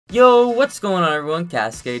Yo, what's going on everyone,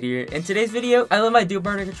 Caskayd here. In today's video, I let my duo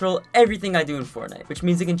partner control everything I do in Fortnite, which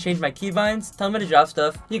means he can change my keybinds, tell me to drop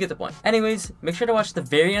stuff, you get the point. Anyways, make sure to watch the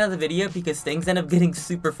very end of the video because things end up getting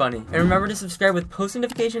super funny. And remember to subscribe with post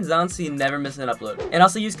notifications on so you never miss an upload. And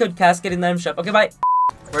also use code Caskayd in the item shop. Okay, bye!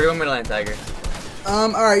 Where do you want me to land, Tiger?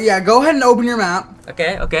 Alright, yeah, go ahead and open your map.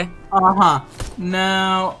 Okay.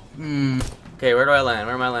 Now, Okay, where do I land?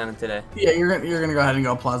 Where am I landing today? Yeah, you're gonna go ahead and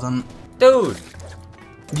go Pleasant. Dude!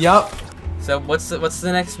 Yup. So what's the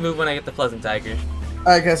next move when I get the Pleasant, Tiger?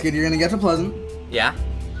 Alright, Caskayd, you're gonna get to Pleasant. Yeah?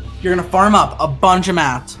 You're gonna farm up a bunch of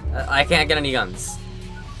mats. I can't get any guns.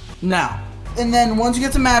 Now. And then once you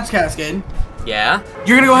get some mats, Caskayd. Yeah?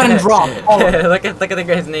 You're gonna go ahead and drop all of it. look at the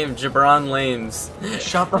guy's name, Jabron Lames.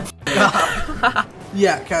 Shut the f up.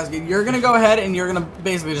 Yeah, Caskayd, you're gonna go ahead and you're gonna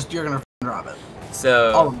basically you're gonna drop it.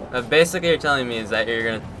 So, basically you're telling me is that you're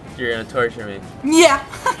gonna torture me. Yeah.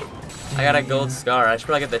 I got a gold scar. I should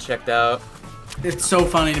probably get that checked out. It's so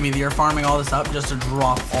funny to me that you're farming all this up just to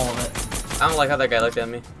drop all of it. I don't like how that guy looked at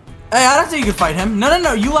me. Hey, I don't think you can fight him.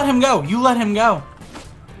 No, you let him go. You let him go.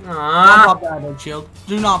 Aww. Don't pop that big shield.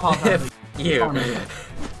 Do not pop that big You.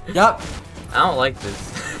 Yup. I don't like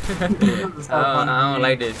this. I don't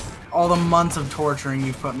like this. All the months of torturing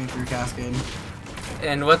you've put me through, Caskayd.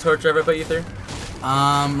 And what torture ever put you through?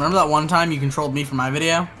 Remember that one time you controlled me for my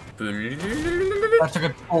video? That took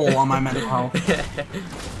a toll on my mental health.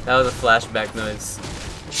 That was a flashback noise.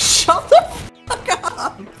 Shut the fuck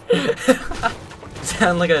up!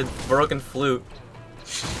 Sound like a broken flute.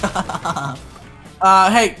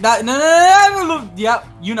 Hey, no. Yep,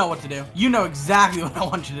 you know what to do. You know exactly what I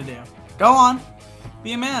want you to do. Go on.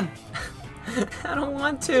 Be a man. I don't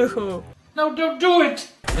want to. No, don't do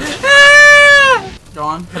it! Go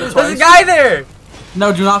on. There's a guy there!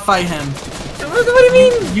 No, do not fight him. What do you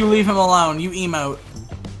mean? You leave him alone. You emote.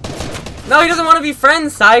 No, he doesn't want to be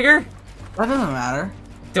friends, Tiger. That doesn't matter.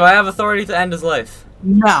 Do I have authority to end his life?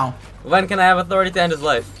 No. When can I have authority to end his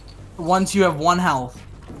life? Once you have 1 health.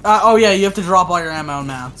 Oh yeah, you have to drop all your ammo and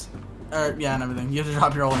mats. Yeah, and everything. You have to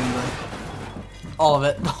drop your whole inventory. All of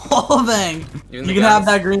it. The whole thing. You can have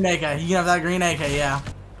that green AK. You can have that green AK, yeah.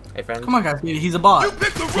 Hey, friend. Come on, guys. He's a bot. You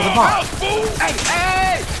picked the wrong house, fool!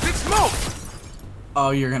 Hey, big smoke!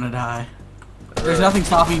 Oh, you're gonna die. There's nothing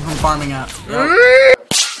stopping you from farming up. Yep.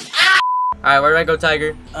 Alright, where do I go,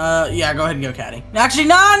 Tiger? Yeah, go ahead and go, Caddy. Actually,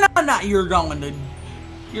 no. You're going to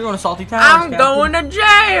Salty Towers. I'm going to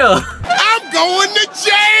jail! I'm going to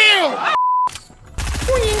jail!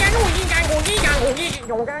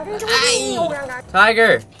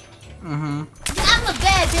 Tiger! I'm a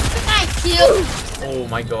bad bitch. I killed. Oh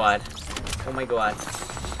my god. Oh my god.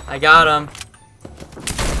 I got him.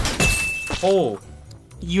 Oh.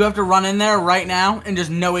 You have to run in there right now and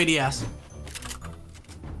just no ADS.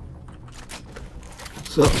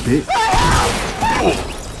 What's up, bitch?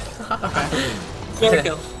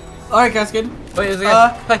 Okay. Alright, Caskayd. Wait, there's a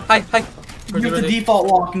guy. Hi. You have the default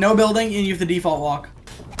walk. No building, and you have the default walk.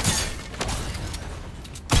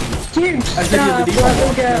 I said you have the default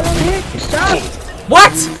walk.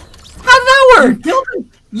 What? How'd that work?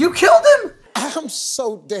 You killed him! I'm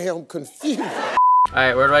so damn confused.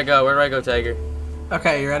 Alright, where do I go? Where do I go, Tiger?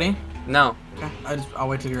 Okay, you ready? No. Okay, I'll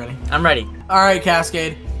wait till you're ready. I'm ready. Alright,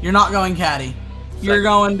 Caskayd. You're not going Caddy. You're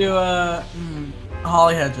going to,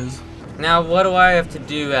 Holly Hedges. Now, what do I have to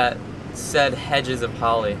do at said hedges of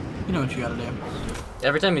holly? You know what you gotta do.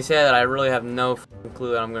 Every time you say that, I really have no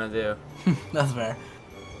clue what I'm gonna do. That's fair.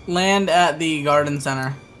 Land at the garden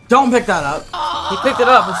center. Don't pick that up. He picked it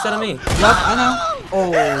up instead of me. Yep, I know. Oh,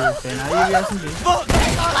 okay, now you have SMG.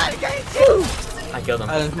 I killed him.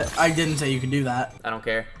 I didn't say you could do that. I don't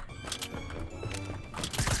care.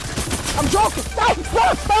 I'm joking!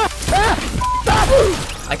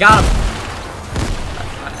 I got him!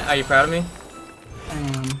 Are you proud of me? I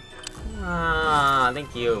am. Ah,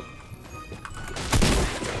 thank you.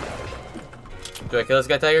 Do I kill this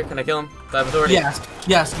guy, Tiger? Can I kill him? Do I have authority?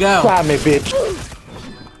 Yes, go. Try me, bitch.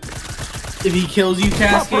 If he kills you,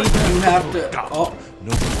 Caskayd, you have to. Oh.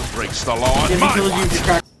 No one breaks the law. If he kills you, you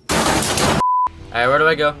crack. Alright, where do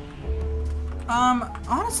I go?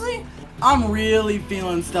 Honestly, I'm really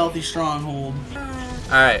feeling Stealthy Stronghold.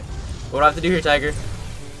 Alright. What do I have to do here, Tiger?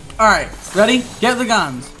 Alright, ready? Get the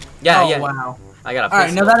guns. Yeah, oh, yeah. Wow. I got a Alright,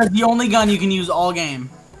 pistol. now that is the only gun you can use all game.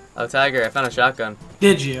 Oh, Tiger, I found a shotgun.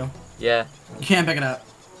 Did you? Yeah. You can't pick it up.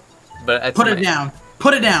 But it's Put it down.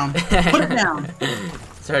 Put it down. Put it down.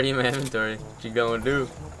 It's already in my inventory. What you gonna do?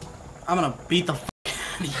 I'm gonna beat the f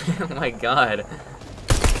Oh my god.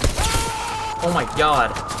 Oh my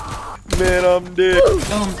god. Man, I'm dead.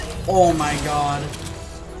 Oh my god.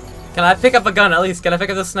 Can I pick up a gun at least? Can I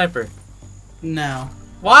pick up the sniper? No.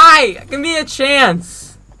 Why? Give me a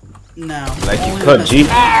chance. No. Like you could, G.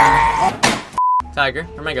 Tiger,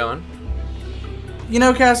 where am I going? You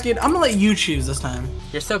know, Caskayd, I'm gonna let you choose this time.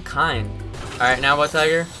 You're so kind. Alright, now what,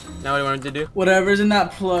 Tiger? Now what do you want him to do? Whatever's in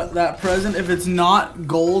that present, if it's not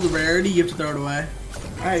gold rarity, you have to throw it away.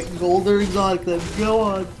 Alright, gold or exotic, then go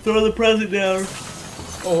on. Throw the present down.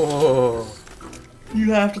 Oh.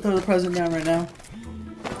 You have to throw the present down right now.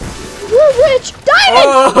 We're rich.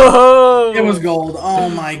 Diamond! Oh! It was gold. Oh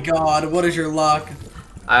my god, what is your luck?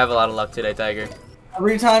 I have a lot of luck today, Tiger.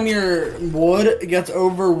 Every time your wood gets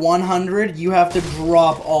over 100, you have to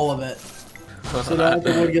drop all of it. So don't let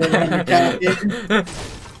the wood get over 100.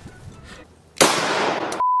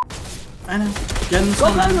 I know. Get in the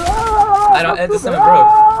snowman. I don't. This stomach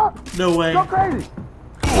broke. No way. Go crazy.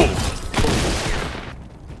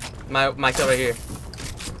 My kill right here.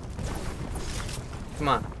 Come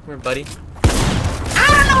on, come here, buddy.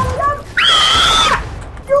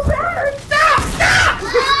 You better stop!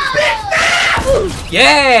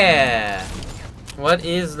 Yeah! What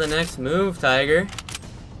is the next move, Tiger?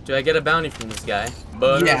 Do I get a bounty from this guy?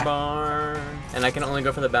 Butter barn. And I can only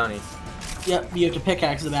go for the bounties. Yep, you have to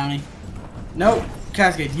pickaxe the bounty. Nope,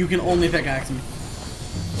 Caskayd, you can only pickaxe him.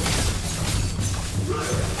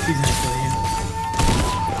 He's gonna kill you.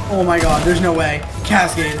 Oh my god, there's no way.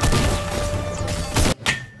 Caskayd.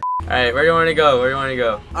 Alright, where do you want to go? Where do you want to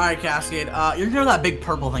go? Alright, Caskayd, you're gonna know that big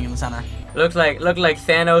purple thing in the center. Look like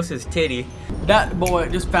Thanos' titty. That boy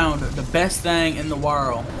just found the best thing in the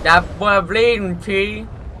world. That boy bleeding pee.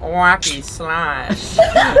 Wacky slash.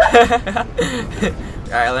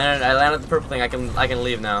 Alright, I landed the purple thing. I can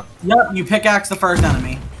leave now. Yep, you pickaxe the first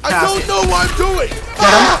enemy. I don't know what I'm doing.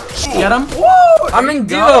 Get him? Woo! I'm in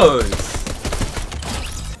duos.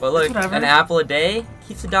 But look, Whatever. an apple a day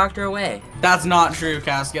keeps the doctor away. That's not true,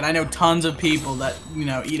 Caskayd. I know tons of people that, you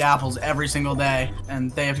know, eat apples every single day, and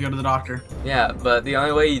they have to go to the doctor. Yeah, but the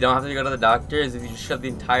only way you don't have to go to the doctor is if you just shove the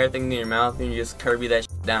entire thing in your mouth and you just Kirby that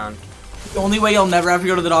shit down. The only way you'll never have to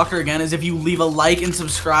go to the doctor again is if you leave a like and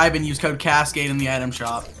subscribe and use code Caskayd in the item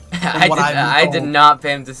shop. I did not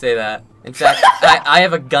pay him to say that. In fact, I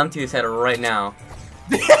have a gun to his head right now.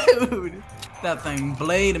 Dude, that thing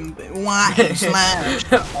blade and wacky slash.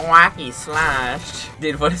 Wacky slash.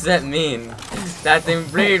 Dude, what does that mean? That thing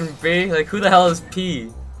blade and P? Like, who the hell is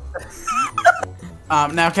P?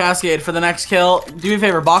 Now Caskayd, for the next kill, do me a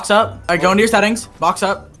favor, box up. Alright, go into your settings, box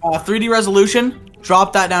up. 3D resolution,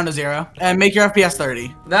 drop that down to 0, and make your FPS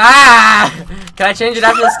 30. Ah! Can I change it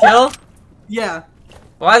after this kill? Yeah.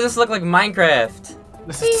 Why does this look like Minecraft?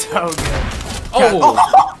 This is so good.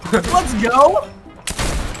 Oh! Let's go!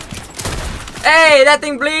 Hey, that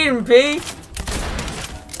thing bleeding, P!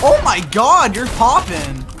 Oh my god, you're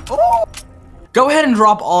popping! Oh! Go ahead and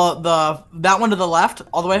drop that one to the left,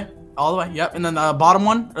 all the way, yep, and then the bottom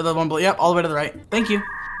one, or the one below, yep, all the way to the right. Thank you.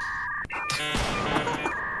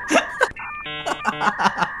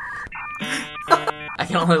 I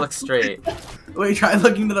can only look straight. Wait, try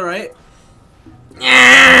looking to the right.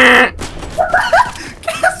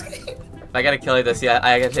 If I gotta kill you this, yeah,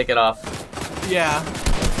 I gotta take it off. Yeah.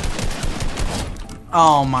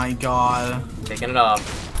 Oh my god. Taking it off.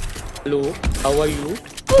 Hello, how are you?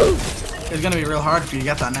 It's gonna be real hard for you to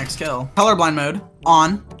get that next kill. Colorblind mode,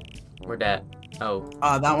 on. Where'd that? Oh.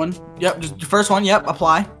 That one. Yep, just the first one, yep,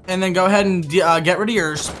 apply. And then go ahead and get rid of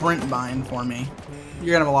your sprint bind for me.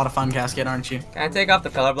 You're gonna have a lot of fun, Caskayd, aren't you? Can I take off the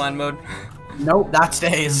colorblind mode? Nope, that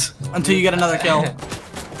stays until you get another kill.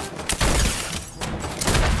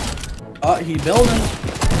 Oh, he building.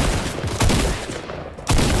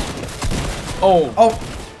 Oh. Oh.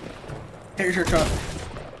 Here's your truck.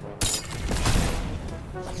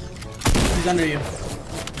 He's under you.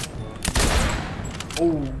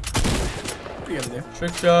 Oh. What you gotta do?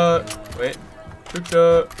 Trick shot. Wait. Trick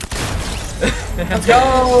shot. Let's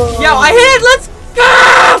go! Yo, I hit it! Let's go!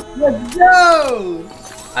 Let's go!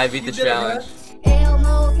 I beat the You did it, challenge. man.